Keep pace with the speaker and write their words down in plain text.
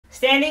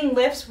Standing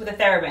lifts with a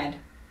TheraBand.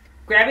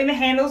 Grabbing the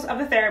handles of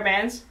the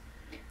TheraBands,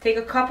 take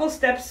a couple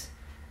steps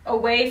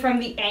away from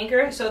the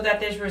anchor so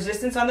that there's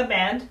resistance on the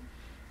band.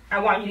 I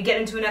want you to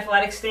get into an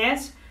athletic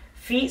stance,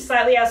 feet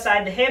slightly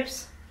outside the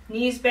hips,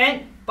 knees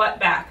bent, butt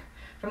back.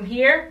 From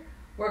here,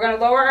 we're going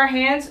to lower our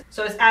hands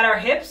so it's at our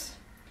hips.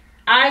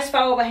 Eyes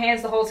follow the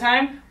hands the whole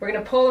time. We're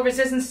going to pull the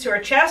resistance to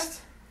our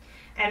chest,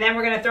 and then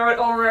we're going to throw it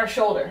over our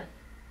shoulder.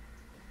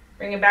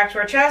 Bring it back to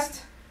our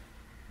chest,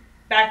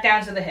 back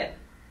down to the hip.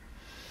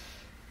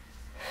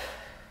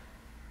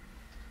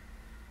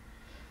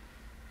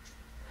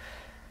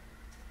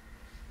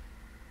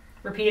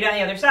 Repeat on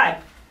the other side.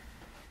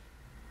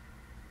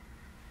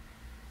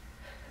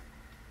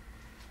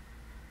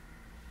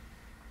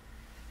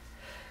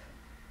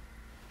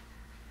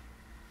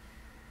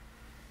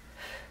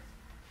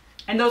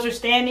 And those are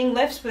standing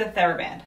lifts with a TheraBand.